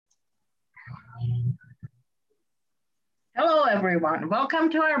Hello, everyone. Welcome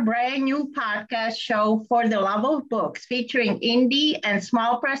to our brand new podcast show for the love of books, featuring indie and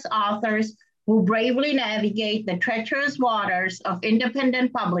small press authors who bravely navigate the treacherous waters of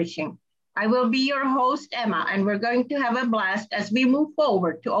independent publishing. I will be your host, Emma, and we're going to have a blast as we move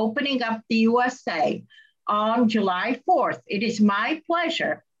forward to opening up the USA on July 4th. It is my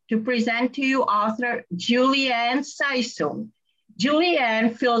pleasure to present to you author Julianne Saisum.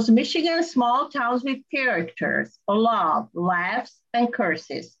 Julianne fills Michigan's small towns with characters, love, laughs, and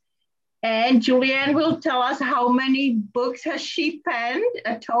curses. And Julianne will tell us how many books has she penned,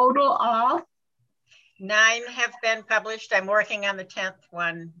 a total of? 9 have been published. I'm working on the 10th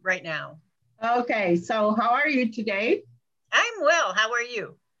one right now. Okay, so how are you today? I'm well. How are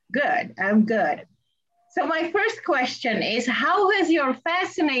you? Good, I'm good. So my first question is, how has your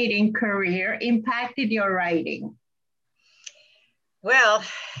fascinating career impacted your writing? Well,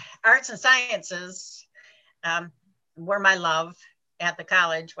 arts and sciences were my love at the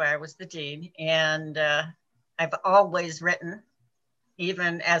college where I was the dean. And I've always written,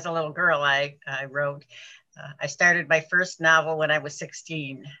 even as a little girl, I wrote. I started my first novel when I was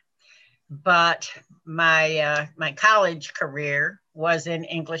 16. But my college career was in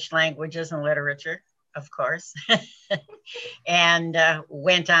English languages and literature, of course, and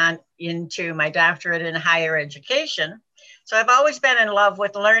went on into my doctorate in higher education. So I've always been in love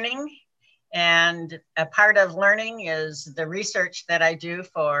with learning, and a part of learning is the research that I do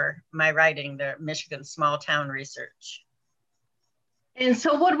for my writing, the Michigan Small Town Research. And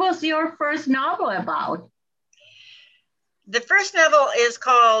so what was your first novel about? The first novel is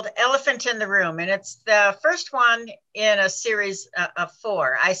called Elephant in the Room, and it's the first one in a series of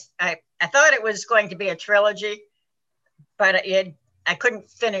 4. I thought it was going to be a trilogy, but I couldn't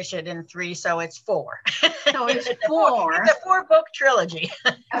finish it in 3, so it's 4. So it's 4. It's a 4-book trilogy.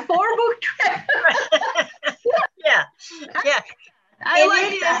 A 4-book trilogy. Yeah. I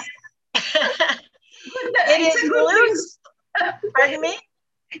like that. It is loose. Pardon me?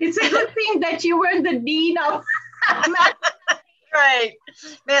 It's a good thing that you were the dean of right,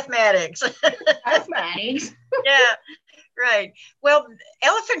 mathematics. Mathematics. Yeah, right. Well,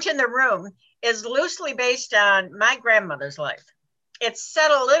 Elephant in the Room is loosely based on my grandmother's life. It's set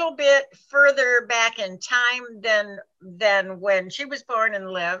a little bit further back in time than when she was born and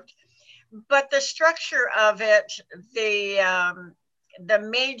lived, but the structure of it, the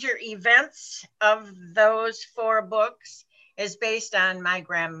major events of those 4 books is based on my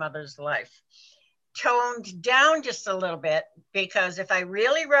grandmother's life. Toned down just a little bit, because if I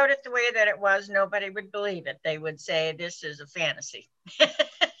really wrote it the way that it was, nobody would believe it. They would say this is a fantasy.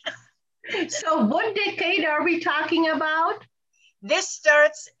 So what decade are we talking about?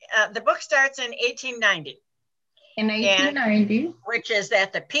 The book starts in 1890. In 1890. Which is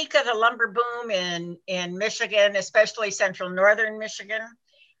at the peak of the lumber boom in Michigan, especially central northern Michigan.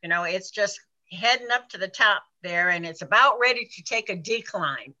 You know, it's just heading up to the top there, and it's about ready to take a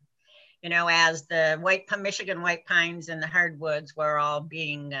decline, you know, as the Michigan white pines and the hardwoods were all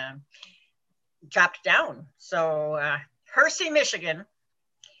being chopped down. So Hersey, Michigan,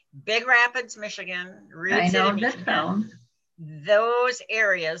 Big Rapids, Michigan, Reed City, Michigan, those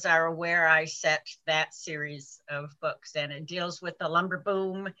areas are where I set that series of books, and it deals with the lumber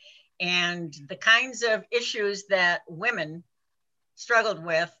boom and the kinds of issues that women struggled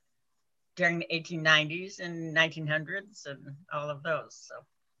with during the 1890s and 1900s and all of those.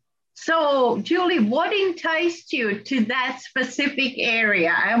 So, Julie, what enticed you to that specific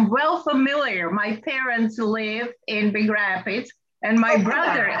area? I'm well familiar. My parents live in Big Rapids, and my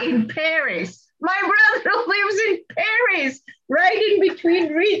brother in Paris. My brother lives in Paris, right in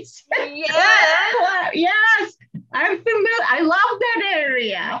between Reeds. Yeah. Yes, I'm familiar. I love that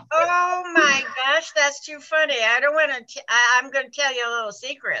area. Oh my gosh, that's too funny. I'm going to tell you a little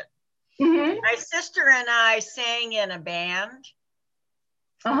secret. Mm-hmm. My sister and I sang in a band.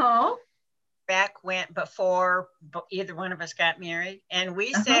 Uh-huh. Back before either one of us got married, and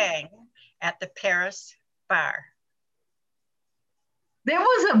we sang at the Paris bar. There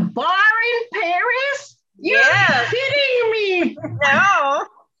was a bar in Paris? You're kidding me. No.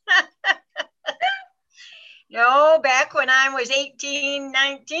 No, back when I was 18,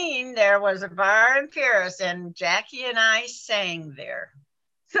 19, there was a bar in Paris, and Jackie and I sang there.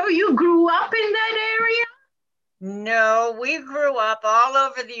 So you grew up in that area? No, we grew up all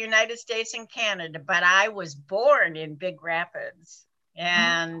over the United States and Canada, but I was born in Big Rapids,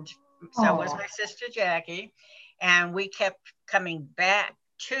 and so was my sister Jackie, and we kept coming back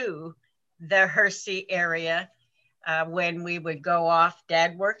to the Hersey area when we would go off.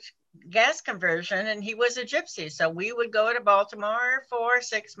 Dad worked gas conversion, and he was a gypsy, so we would go to Baltimore for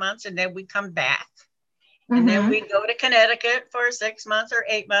 6 months, and then we'd come back And then we'd go to Connecticut for 6 months or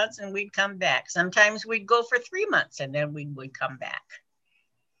 8 months, and we'd come back. Sometimes we'd go for 3 months, and then we would come back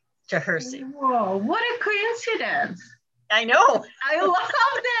to Hershey. Whoa, what a coincidence. I know. I love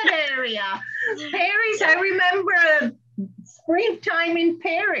that area. Paris, I remember springtime in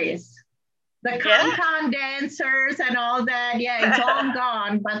Paris. The cancan dancers and all that. Yeah, it's all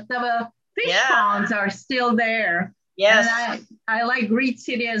gone, but the fish ponds are still there. Yes. And I like Reed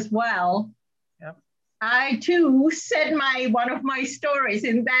City as well. Yep. I too said one of my stories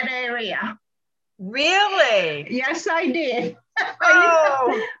in that area. Really? Yes, I did.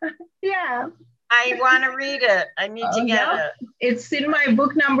 Oh. Yeah. I want to read it. I need to get it. It's in my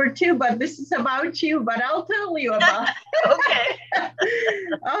book number 2, but this is about you, but I'll tell you about it. Okay.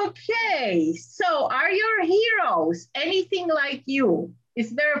 Okay. So are your heroes anything like you?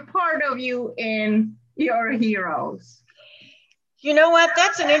 Is there a part of you in your heroes? You know what?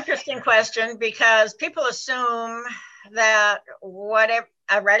 That's an interesting question, because people assume that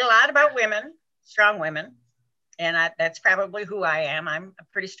I write a lot about women, strong women. And that's probably who I am. I'm a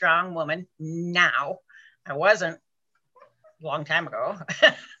pretty strong woman now. I wasn't a long time ago.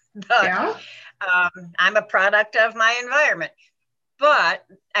 But I'm a product of my environment. But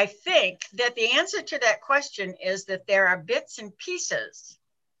I think that the answer to that question is that there are bits and pieces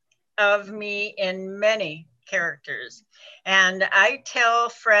of me in many characters. And I tell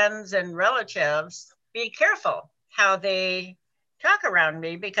friends and relatives, be careful how they talk around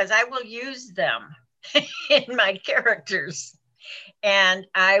me, because I will use them in my characters. And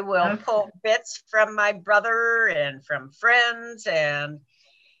I will pull bits from my brother and from friends and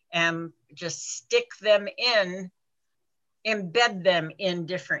just stick them embed them in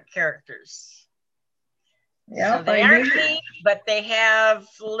different characters. Yep, so they aren't me, but they have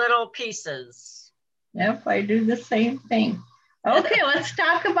little pieces. Yep, I do the same thing. Okay, let's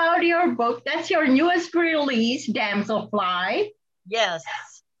talk about your book. That's your newest release, Damselfly. Yes.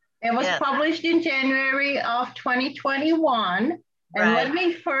 It was published in January of 2021. And let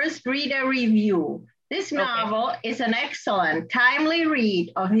me first read a review. This novel is an excellent, timely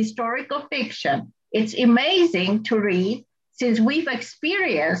read of historical fiction. It's amazing to read since we've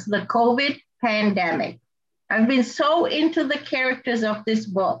experienced the COVID pandemic. I've been so into the characters of this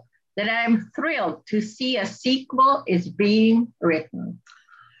book that I'm thrilled to see a sequel is being written.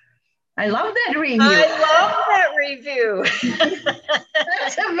 I love that review. I love that review.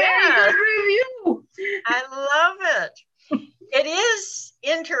 That's a very good review. I love it. It is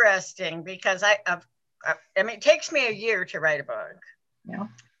interesting because I mean, it takes me a year to write a book. Yeah.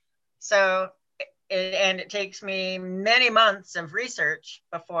 So, and it takes me many months of research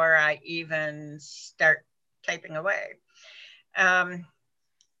before I even start typing away.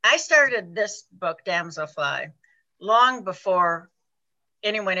 I started this book, Damselfly, long before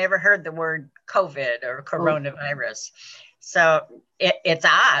anyone ever heard the word COVID or coronavirus. So it's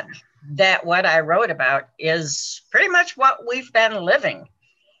odd that what I wrote about is pretty much what we've been living.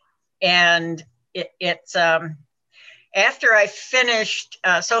 And it's after I finished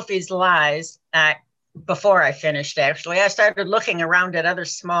Sophie's Lies, before I finished, actually, I started looking around at other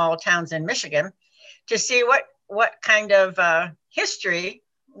small towns in Michigan to see what kind of history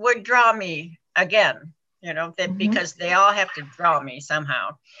would draw me again, you know, that because they all have to draw me somehow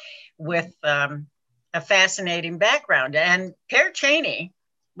with a fascinating background. And Pear Cheney,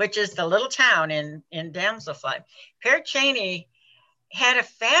 which is the little town in Damselfly, Pear Cheney had a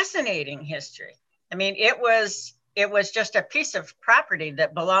fascinating history. I mean, it was just a piece of property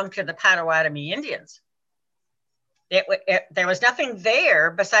that belonged to the Potawatomi Indians. There was nothing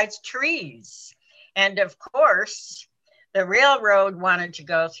there besides trees. And of course, the railroad wanted to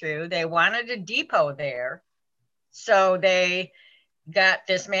go through. They wanted a depot there. So they got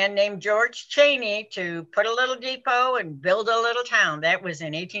this man named George Cheney to put a little depot and build a little town. That was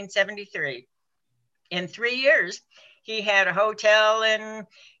in 1873. In 3 years, he had a hotel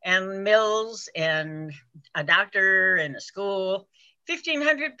and mills and a doctor and a school,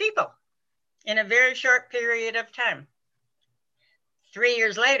 1,500 people in a very short period of time. 3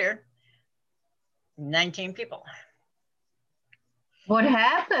 years later, 19 people. What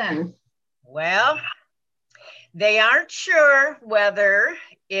happened? Well, they aren't sure whether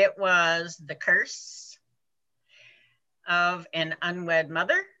it was the curse of an unwed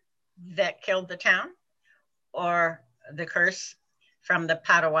mother that killed the town or the curse from the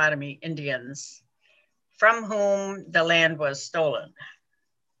Potawatomi Indians from whom the land was stolen.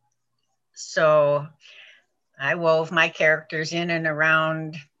 So I wove my characters in and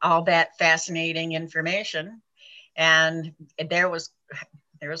around all that fascinating information. And there was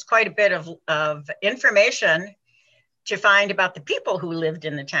quite a bit of information to find about the people who lived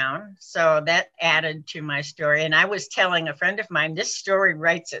in the town. So that added to my story. And I was telling a friend of mine, this story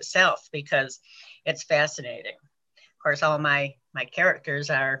writes itself because it's fascinating. Of course, all my characters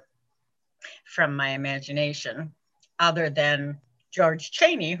are from my imagination, other than George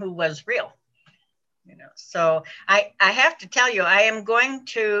Cheney, who was real. So I have to tell you, I am going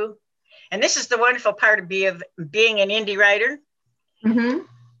to, and this is the wonderful part of being an indie writer. Mm-hmm.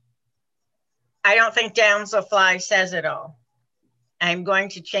 I don't think Damselfly says it all. I'm going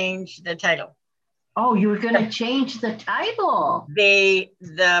to change the title. Oh, you're going to change the title. The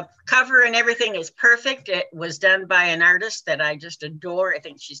cover and everything is perfect. It was done by an artist that I just adore. I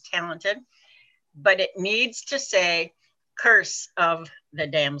think she's talented. But it needs to say Curse of the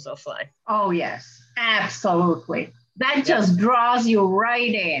Damselfly. Oh, yes, absolutely. That just draws you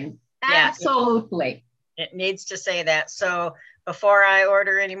right in. Absolutely. Yeah, it needs to say that. So before I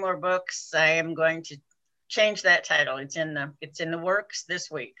order any more books, I am going to change that title. It's in the works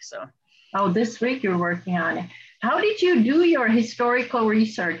this week. So. Oh, this week you're working on it. How did you do your historical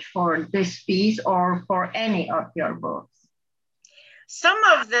research for this piece or for any of your books? Some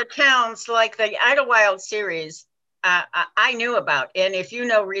of the towns, like the Idlewild series, I knew about. And if you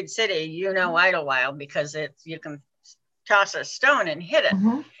know Reed City, you know Idlewild because you can toss a stone and hit it.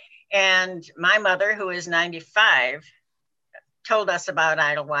 Mm-hmm. And my mother, who is 95, told us about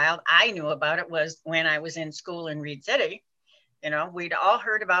Idlewild. I knew about it was when I was in school in Reed City. We'd all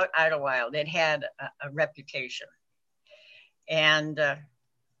heard about Idlewild. It had a reputation. And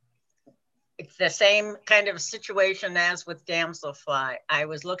it's the same kind of situation as with Damselfly. I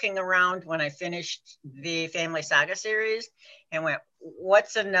was looking around when I finished the Family Saga series and went,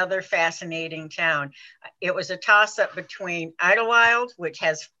 what's another fascinating town? It was a toss-up between Idlewild, which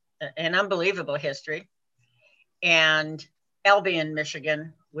has an unbelievable history, and Albion,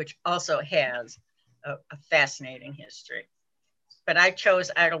 Michigan, which also has a fascinating history. But I chose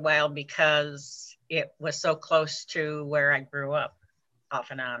Idlewild because it was so close to where I grew up, off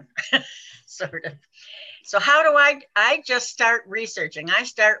and on, sort of. So how do I just start researching. I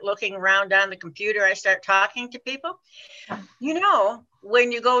start looking around on the computer. I start talking to people.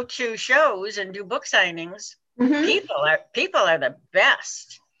 When you go to shows and do book signings, mm-hmm. people are the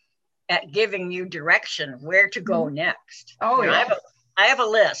best at giving you direction where to go next. Oh, yeah. I have a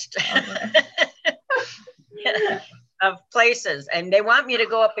list. Okay. Of places, and they want me to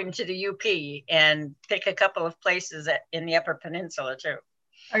go up into the UP and pick a couple of places in the Upper Peninsula too.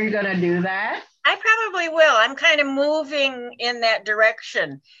 Are you going to do that? I probably will. I'm kind of moving in that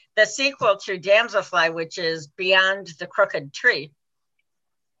direction. The sequel to Damselfly, which is Beyond the Crooked Tree.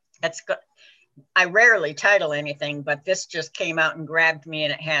 I rarely title anything, but this just came out and grabbed me,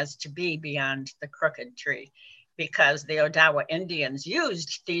 and it has to be Beyond the Crooked Tree, because the Odawa Indians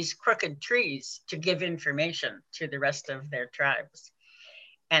used these crooked trees to give information to the rest of their tribes.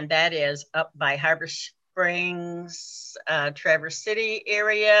 And that is up by Harbor Springs, Traverse City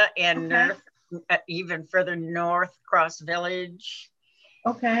area, and even further north, Cross Village.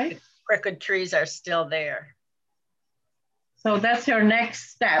 Okay. The crooked trees are still there. So that's your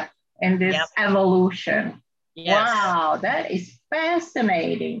next step in this evolution. Yes. Wow, that is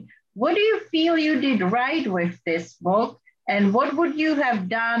fascinating. What do you feel you did right with this book, and what would you have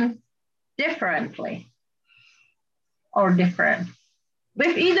done differently or different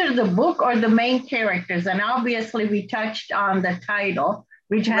with either the book or the main characters? And obviously we touched on the title,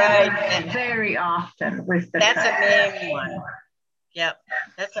 which happens very often with the That's a main one. Yep,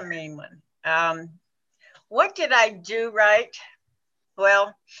 that's a main one. What did I do right?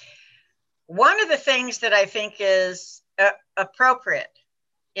 Well, one of the things that I think is appropriate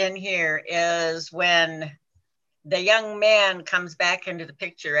in here is when the young man comes back into the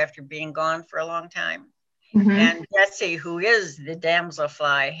picture after being gone for a long time. Mm-hmm. And Jessie, who is the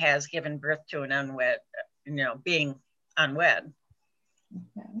Damselfly, has given birth to an unwed, being unwed.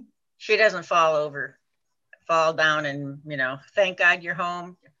 Okay. She doesn't fall down and, thank God you're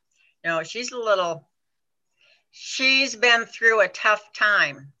home. No, she's been through a tough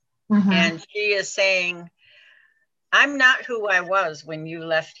time. Mm-hmm. And she is saying, I'm not who I was when you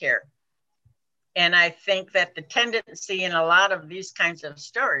left here. And I think that the tendency in a lot of these kinds of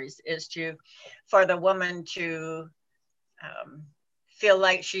stories is for the woman to feel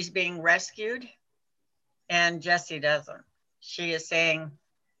like she's being rescued. And Jessie doesn't. She is saying,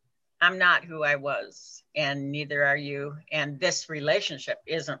 I'm not who I was, and neither are you. And this relationship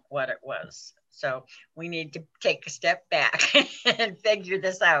isn't what it was. So we need to take a step back and figure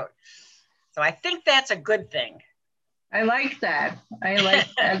this out. So I think that's a good thing. I like that.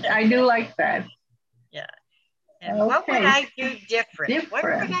 I do like that. Yeah. And what would I do different? What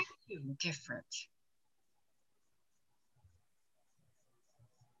would I do different?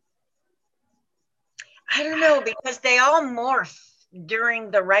 I don't know, because they all morph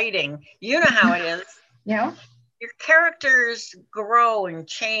during the writing. You know how it is. Yeah. Your characters grow and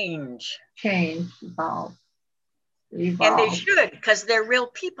change. Change, evolve. And they should, because they're real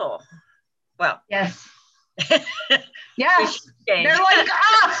people. Well. Yes. Yes. They're like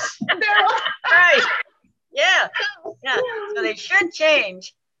us. They're like right. Yeah. Yeah. So they should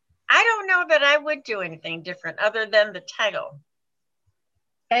change. I don't know that I would do anything different other than the title.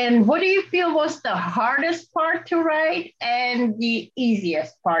 And what do you feel was the hardest part to write and the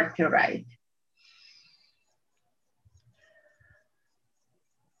easiest part to write?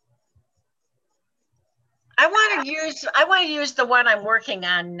 I want to use the one I'm working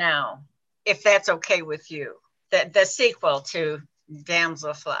on now, if that's okay with you. The sequel to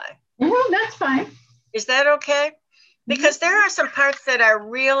Damselfly. Mm-hmm, that's fine. Is that okay? Because there are some parts that are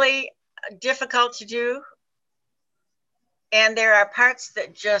really difficult to do. And there are parts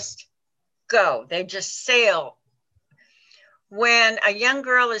that just go. They just sail. When a young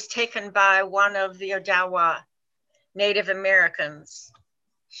girl is taken by one of the Odawa Native Americans,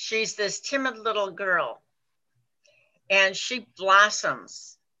 she's this timid little girl. And she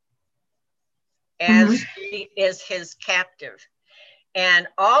blossoms as she is his captive. And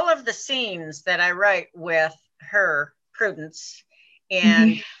all of the scenes that I write with her, Prudence,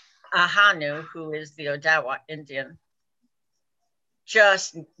 and Ahanu, who is the Odawa Indian,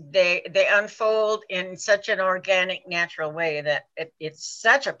 just they unfold in such an organic, natural way that it's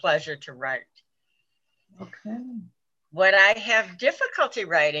such a pleasure to write. Okay. What I have difficulty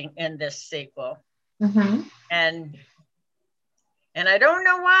writing in this sequel, and I don't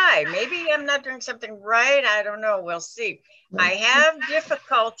know why. Maybe I'm not doing something right. I don't know. We'll see. I have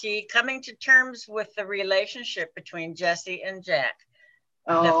difficulty coming to terms with the relationship between Jesse and Jack,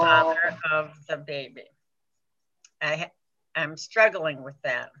 the father of the baby. I'm struggling with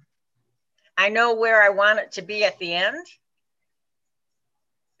that. I know where I want it to be at the end,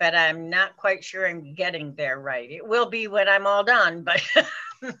 but I'm not quite sure I'm getting there right. It will be when I'm all done, but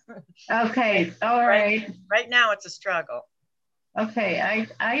okay, all right. Right now it's a struggle. Okay,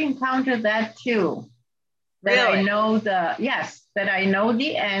 I encountered that too. That really? I know that I know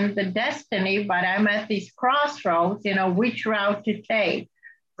the end, the destiny, but I'm at these crossroads, which route to take.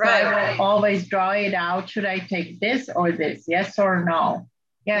 Right. So I will always draw it out. Should I take this or this? Yes or no?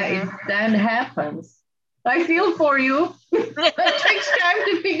 Yeah, that happens. I feel for you. It takes time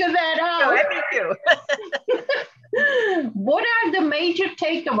to figure that out. No, I do. What are the major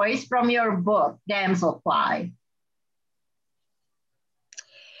takeaways from your book, Damselfly?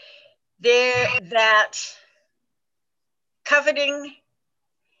 That coveting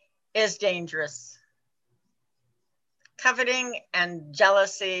is dangerous. Coveting and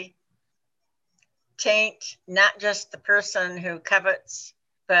jealousy taint not just the person who covets,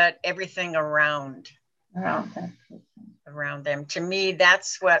 but everything around them. To me,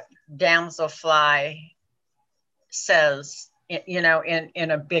 that's what Damselfly says, in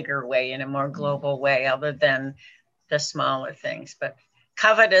a bigger way, in a more global way, other than the smaller things. But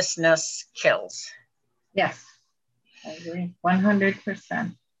covetousness kills. Yes, I agree,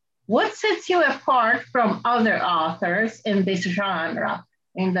 100%. What sets you apart from other authors in this genre,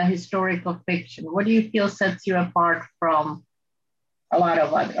 in the historical fiction? What do you feel sets you apart from a lot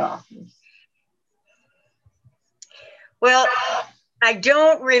of other authors? Well, I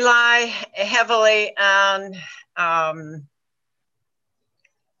don't rely heavily on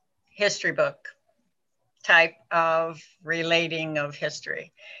history book type of relating of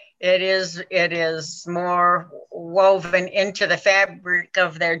history. It is more woven into the fabric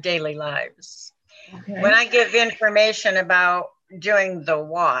of their daily lives. Okay. When I give information about doing the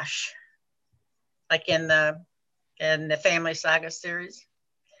wash, like in the Family Saga series,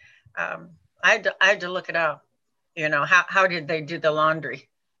 I had to look it up. How did they do the laundry?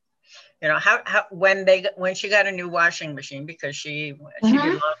 How when she got a new washing machine, because she did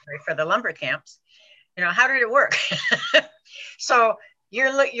laundry for the lumber camps. How did it work? So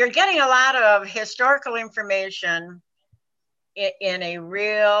you're getting a lot of historical information in a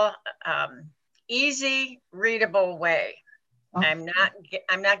real easy, readable way. Okay.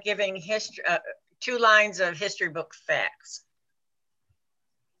 I'm not giving history 2 lines of history book facts.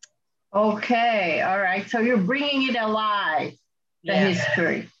 Okay, all right. So you're bringing it alive, the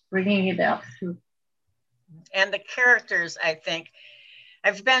history, bringing it up. And the characters, I think,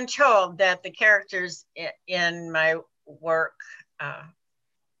 I've been told that the characters in my work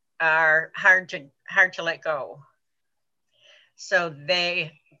are hard to let go. So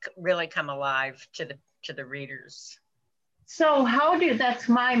they really come alive to the readers. So that's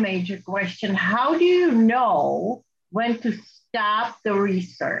my major question. How do you know when to stop the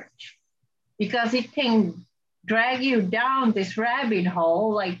research? because it can drag you down this rabbit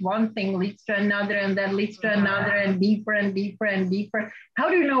hole, like one thing leads to another and then leads to another and deeper and deeper and deeper. How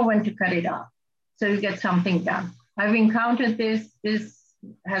do you know when to cut it off so you get something done? I've encountered this. This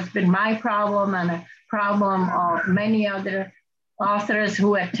has been my problem and a problem of many other authors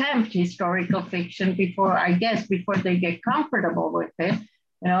who attempt historical fiction before they get comfortable with it.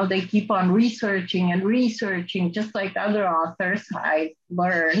 You know, they keep on researching and researching, just like other authors I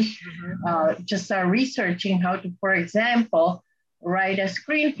learned, just are researching how to, for example, write a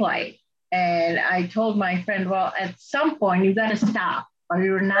screenplay. And I told my friend, well, at some point you got to stop, or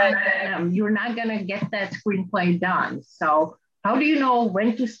you're not gonna get that screenplay done. So how do you know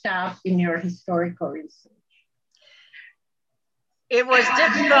when to stop in your historical research? It was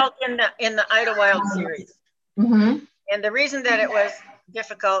difficult in the Idlewild series. Mm-hmm. And the reason that it was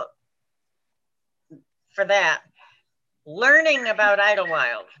difficult for that, learning about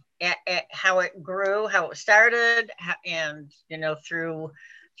Idlewild, how it grew, how it started, and through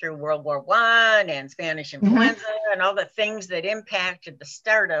World War I and Spanish influenza and all the things that impacted the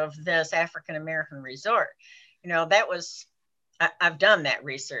start of this African American resort. That was, I've done that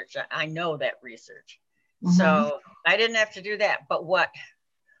research. I know that research. So I didn't have to do that. But what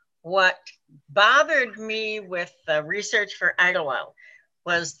bothered me with the research for Idlewild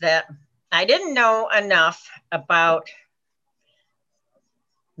was that I didn't know enough about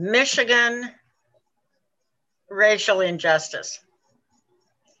Michigan racial injustice.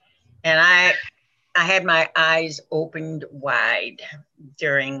 And I had my eyes opened wide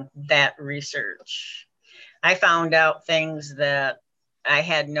during that research. I found out things that I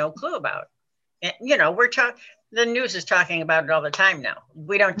had no clue about. And, the news is talking about it all the time now.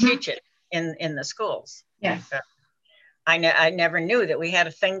 We don't teach it in the schools. Yes. I never knew that we had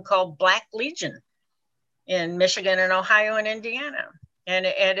a thing called Black Legion in Michigan and Ohio and Indiana. And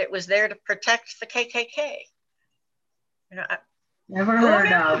it was there to protect the KKK. Never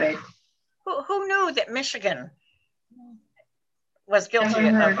heard of it. Who knew that Michigan was guilty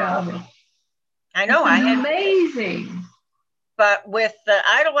of it? I know. Amazing. But with the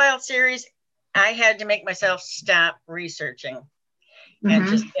Idlewild series, I had to make myself stop researching and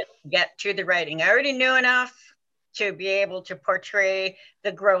just get to the writing. I already knew enough to be able to portray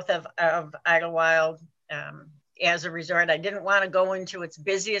the growth of Idlewild as a resort. I didn't want to go into its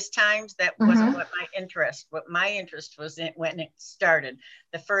busiest times. That wasn't what my interest. What my interest was in when it started,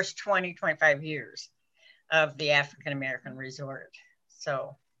 the first 20, 25 years of the African American resort.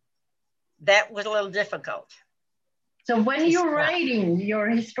 So that was a little difficult. So when you're writing your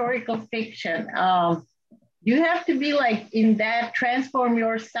historical fiction, you have to be like in that, transform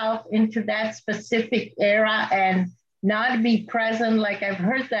yourself into that specific era and not be present. Like I've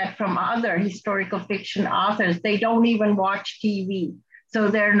heard that from other historical fiction authors. They don't even watch TV. So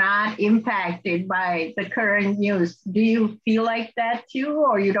they're not impacted by the current news. Do you feel like that too,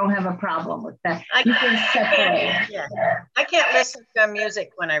 or you don't have a problem with that? You can separate. I can't listen to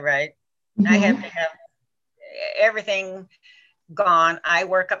music when I write. I have to have everything gone. I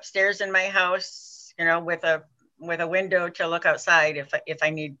work upstairs in my house, with a window to look outside if I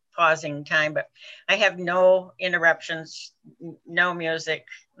need pausing time, but I have no interruptions, no music,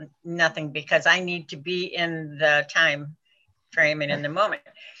 nothing, because I need to be in the time frame and in the moment.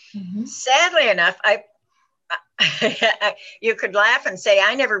 Sadly enough, you could laugh and say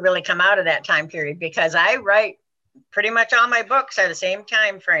I never really come out of that time period, because I write pretty much all my books are the same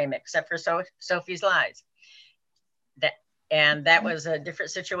time frame except for Sophie's Lies. That was a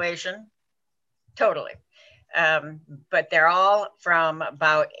different situation, totally. But they're all from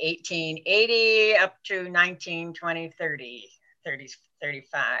about 1880 up to 1920, 30,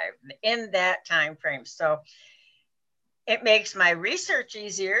 35, in that time frame. So it makes my research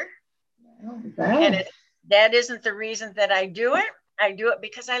easier. And that isn't the reason that I do it. I do it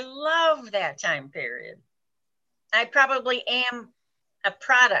because I love that time period. I probably am a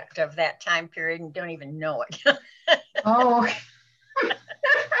product of that time period and don't even know it. Oh.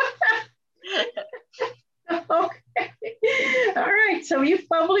 Okay. All right. So you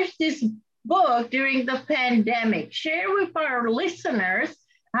published this book during the pandemic. Share with our listeners,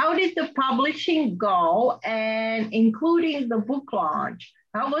 how did the publishing go, and including the book launch?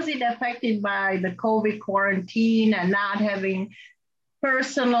 How was it affected by the COVID quarantine and not having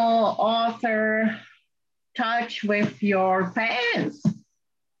personal author touch with your fans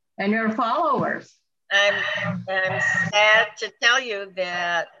and your followers? I'm sad to tell you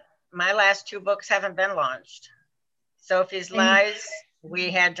that my last two books haven't been launched. Sophie's Lies,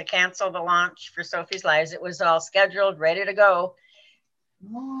 we had to cancel the launch for Sophie's Lies. It was all scheduled, ready to go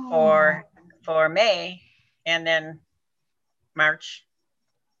for May, and then March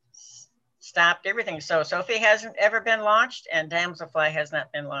stopped everything. So Sophie hasn't ever been launched, and Damselfly has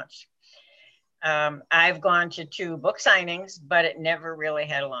not been launched. I've gone to 2 book signings, but it never really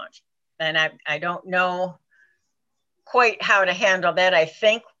had a launch. And I don't know quite how to handle that. I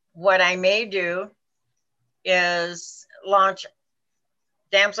think what I may do is launch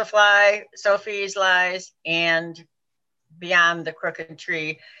Damselfly, Sophie's Lies, and Beyond the Crooked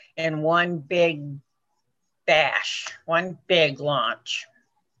Tree in one big bash, one big launch.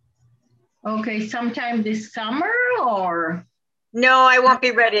 Okay, sometime this summer or? No, I won't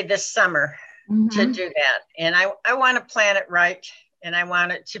be ready this summer to do that. And I want to plan it right. And I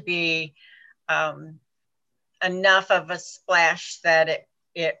want it to be enough of a splash that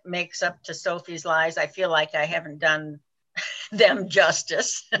it makes up to Sophie's Lies. I feel like I haven't done them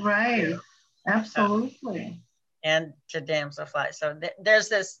justice. Right, absolutely. And to Damselfly. So there's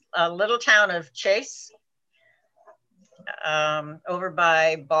this little town of Chase over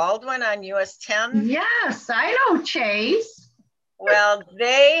by Baldwin on US 10. Yes, I know Chase. Well,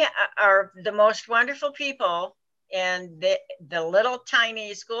 they are the most wonderful people, and the little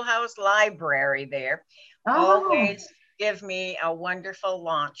tiny schoolhouse library there always give me a wonderful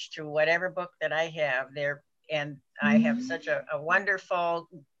launch to whatever book that I have there. And I have such a wonderful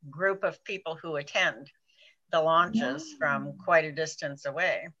group of people who attend the launches from quite a distance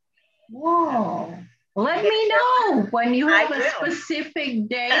away. Whoa. Let me know when you have a specific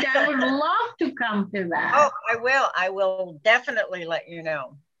date. I would love to come to that. Oh, I will. I will definitely let you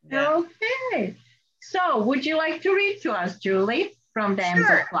know. Yeah. Okay. So would you like to read to us, Julie, from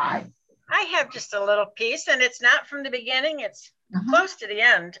Damselfly? Sure. I have just a little piece, and it's not from the beginning. It's close to the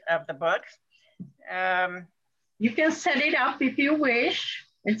end of the book. You can set it up if you wish.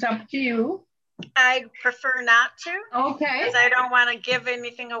 It's up to you. I prefer not to. Okay. Because I don't want to give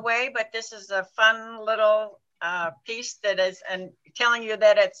anything away, but this is a fun little piece that is, and telling you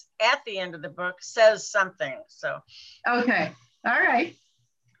that it's at the end of the book says something. So. Okay. All right.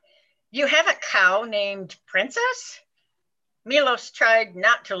 You have a cow named Princess? Milos tried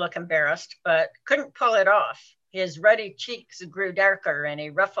not to look embarrassed, but couldn't pull it off. His ruddy cheeks grew darker and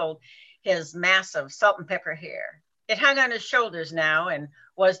he ruffled his massive salt and pepper hair. It hung on his shoulders now and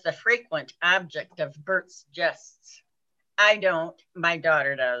was the frequent object of Bert's jests. I don't, my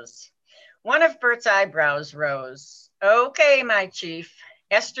daughter does. One of Bert's eyebrows rose. Okay, my chief.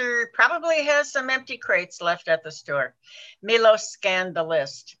 Esther probably has some empty crates left at the store. Milos scanned the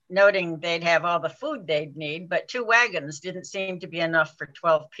list, noting they'd have all the food they'd need, but 2 wagons didn't seem to be enough for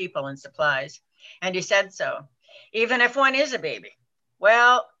 12 people and supplies. And he said so, even if one is a baby.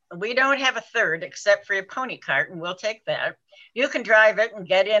 Well, we don't have a third except for a pony cart, and we'll take that. You can drive it and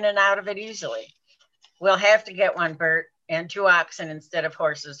get in and out of it easily. We'll have to get one, Bert, and 2 oxen instead of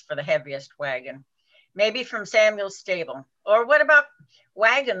horses for the heaviest wagon. Maybe from Samuel's stable. Or what about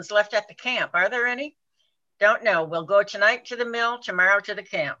wagons left at the camp? Are there any? Don't know. We'll go tonight to the mill, tomorrow to the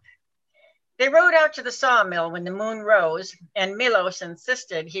camp. They rode out to the sawmill when the moon rose, and Milos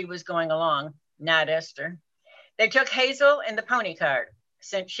insisted he was going along, not Esther. They took Hazel in the pony cart,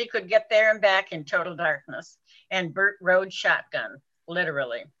 since she could get there and back in total darkness, and Bert rode shotgun,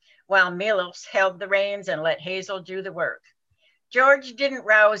 literally, while Milos held the reins and let Hazel do the work. George didn't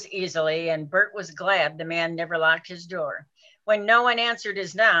rouse easily, and Bert was glad the man never locked his door. When no one answered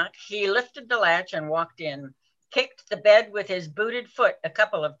his knock, he lifted the latch and walked in, kicked the bed with his booted foot a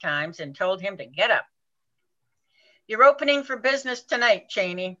couple of times, and told him to get up. You're opening for business tonight,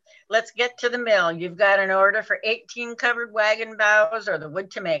 Cheney. Let's get to the mill. You've got an order for 18 covered wagon bows or the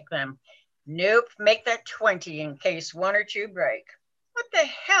wood to make them. Nope, make that 20 in case 1 or 2 break. What the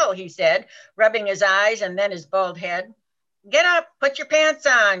hell, he said, rubbing his eyes and then his bald head. Get up, put your pants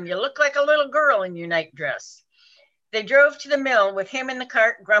on. You look like a little girl in your nightdress. They drove to the mill with him in the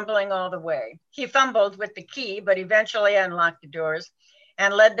cart, grumbling all the way. He fumbled with the key, but eventually unlocked the doors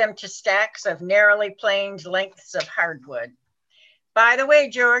and led them to stacks of narrowly planed lengths of hardwood. By the way,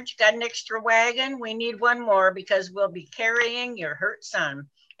 George, got an extra wagon? We need one more because we'll be carrying your hurt son,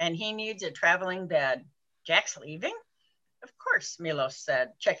 and he needs a traveling bed. Jack's leaving? Of course, Milos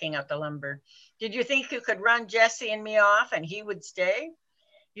said, checking out the lumber. Did you think you could run Jesse and me off and he would stay?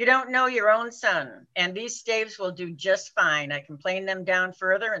 You don't know your own son, and these staves will do just fine. I can plane them down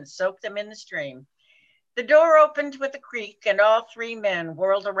further and soak them in the stream. The door opened with a creak, and all 3 men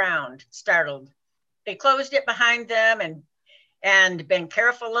whirled around, startled. They closed it behind them and been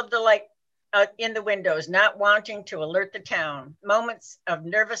careful of the light in the windows, not wanting to alert the town. Moments of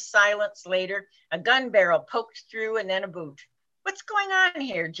nervous silence later, a gun barrel poked through and then a boot. What's going on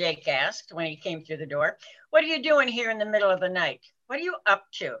here? Jake asked when he came through the door. What are you doing here in the middle of the night? What are you up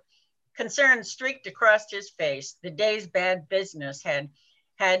to? Concern streaked across his face. The day's bad business had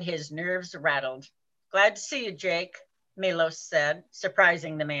had his nerves rattled. "Glad to see you, Jake," Milos said,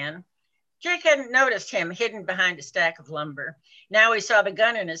 surprising the man. Jake hadn't noticed him hidden behind a stack of lumber. Now he saw the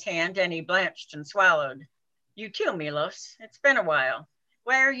gun in his hand and he blanched and swallowed. "You too, Milos. It's been a while.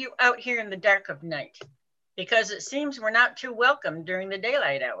 Why are you out here in the dark of night?" "Because it seems we're not too welcome during the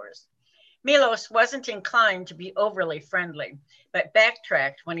daylight hours." Milos wasn't inclined to be overly friendly, but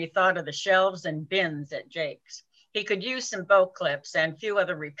backtracked when he thought of the shelves and bins at Jake's. He could use some bow clips and a few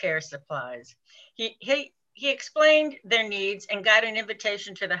other repair supplies. He explained their needs and got an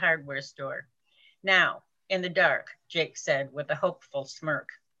invitation to the hardware store. "Now, in the dark," Jake said with a hopeful smirk.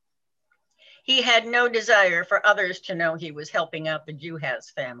 He had no desire for others to know he was helping out the Juhas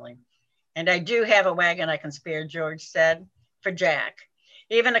family. "And I do have a wagon I can spare," George said, "for Jack.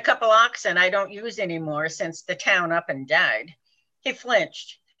 Even a couple oxen I don't use anymore since the town up and died." He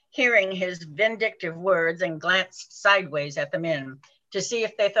flinched, hearing his vindictive words, and glanced sideways at the men to see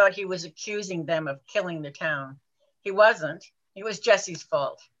if they thought he was accusing them of killing the town. He wasn't. It was Jesse's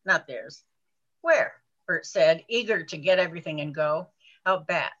fault, not theirs. "Where?" Bert said, eager to get everything and go. "Out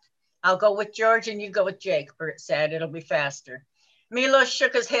back." "I'll go with George and you go with Jake," Bert said. "It'll be faster." Milos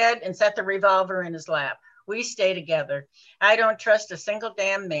shook his head and set the revolver in his lap. "We stay together. I don't trust a single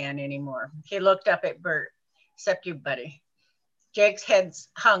damn man anymore." He looked up at Bert. "Except you, buddy." Jake's head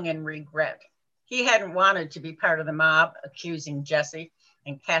hung in regret. He hadn't wanted to be part of the mob accusing Jessie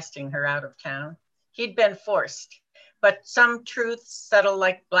and casting her out of town. He'd been forced, but some truths settle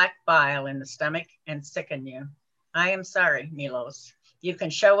like black bile in the stomach and sicken you. "I am sorry, Milos. You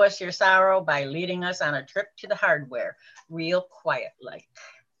can show us your sorrow by leading us on a trip to the hardware, real quiet like."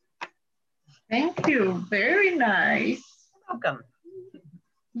 Thank you. Very nice. Welcome.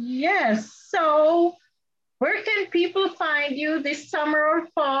 Yes. So where can people find you this summer or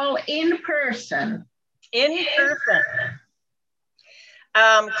fall in person? In person.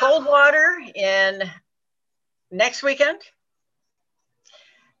 Coldwater in next weekend.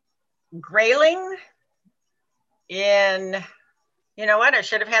 Grayling in, you know what, I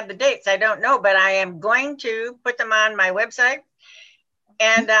should have had the dates. I don't know, but I am going to put them on my website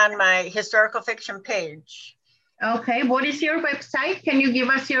and on my historical fiction page. Okay, what is your website? Can you give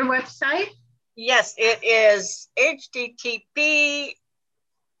us your website? Yes, it is http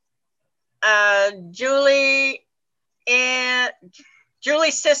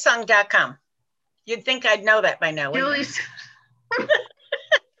juliesissung.com. You'd think I'd know that by now. Juliesissung.com.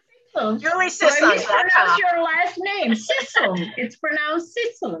 Pronounce your last name, Sissung. It's pronounced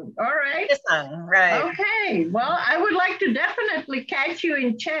Sissung. All right. Sissung, right. Okay. Well, I would like to definitely catch you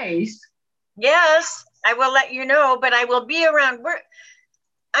in Chase. Yes, I will let you know, but I will be around.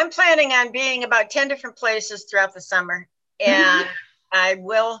 I'm planning on being about 10 different places throughout the summer, and I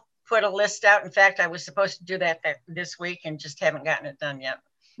will put a list out. In fact, I was supposed to do that this week and just haven't gotten it done yet.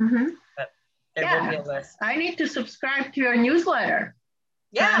 But there will be a list. I need to subscribe to your newsletter.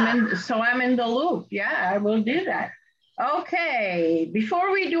 Yeah. So I'm in the loop. Yeah, I will do that. Okay,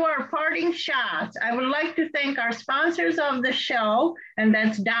 before we do our parting shots, I would like to thank our sponsors of the show, and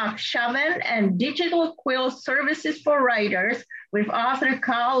that's Doc Chauvin and Digital Quill Services for Writers with author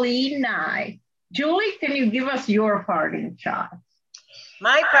Colleen Nye. Julie, can you give us your parting shot?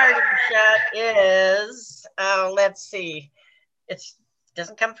 My parting shot is, let's see, it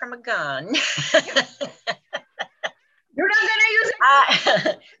doesn't come from a gun. You're not going to use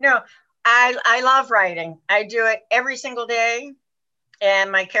it? No, I love writing. I do it every single day,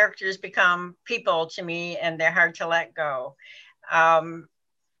 and my characters become people to me, and they're hard to let go.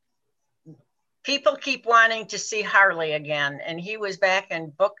 People keep wanting to see Harley again, and he was back in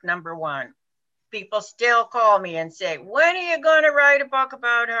book number 1. People still call me and say, "When are you going to write a book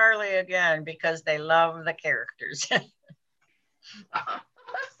about Harley again?" Because they love the characters.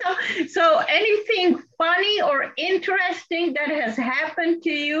 So anything funny or interesting that has happened to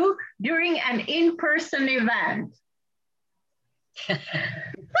you during an in-person event?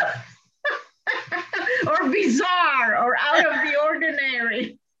 Or bizarre or out of the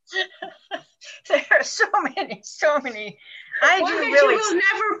ordinary? There are so many. One that you will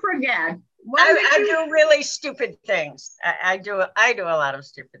never forget. I do really stupid things. I do a lot of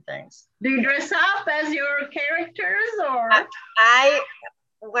stupid things. Do you dress up as your characters, or?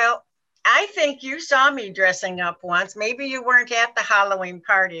 Well, I think you saw me dressing up once. Maybe you weren't at the Halloween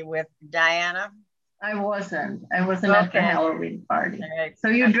party with Diana. I wasn't at the Halloween party. Right. So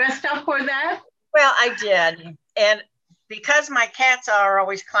you dressed up for that? Well, I did. And because my cats are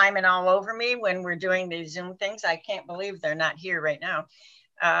always climbing all over me when we're doing these Zoom things, I can't believe they're not here right now.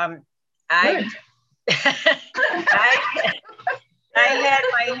 I had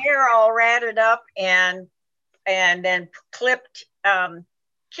my hair all ratted up and then clipped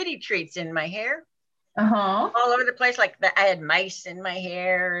kitty treats in my hair. Uh-huh. All over the place. Like I had mice in my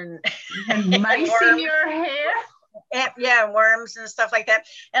hair and, You had mice in your hair? Yeah, worms and stuff like that.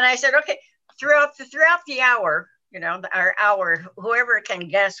 And I said, okay, throughout the hour, our hour, whoever can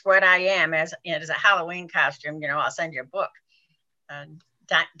guess what I am as a Halloween costume, I'll send you a book.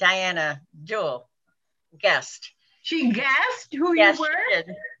 Diana Jewell guessed. She guessed who you were? She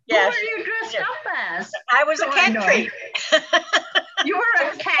did. Who were you dressed up as? I was a cat tree. You were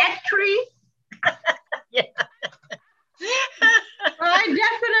a cat tree? Yeah. Well, I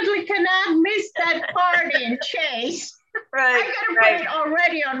definitely cannot miss that party in Chase. Right. I gotta put it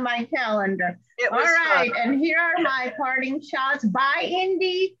already on my calendar. All right, and here are my parting shots. Buy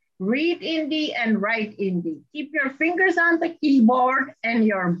indie, read indie, and write indie. Keep your fingers on the keyboard and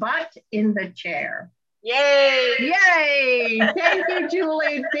your butt in the chair. Yay! Yay! Thank you,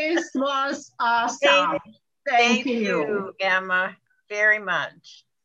 Julie. This was awesome. Thank you, Emma, very much.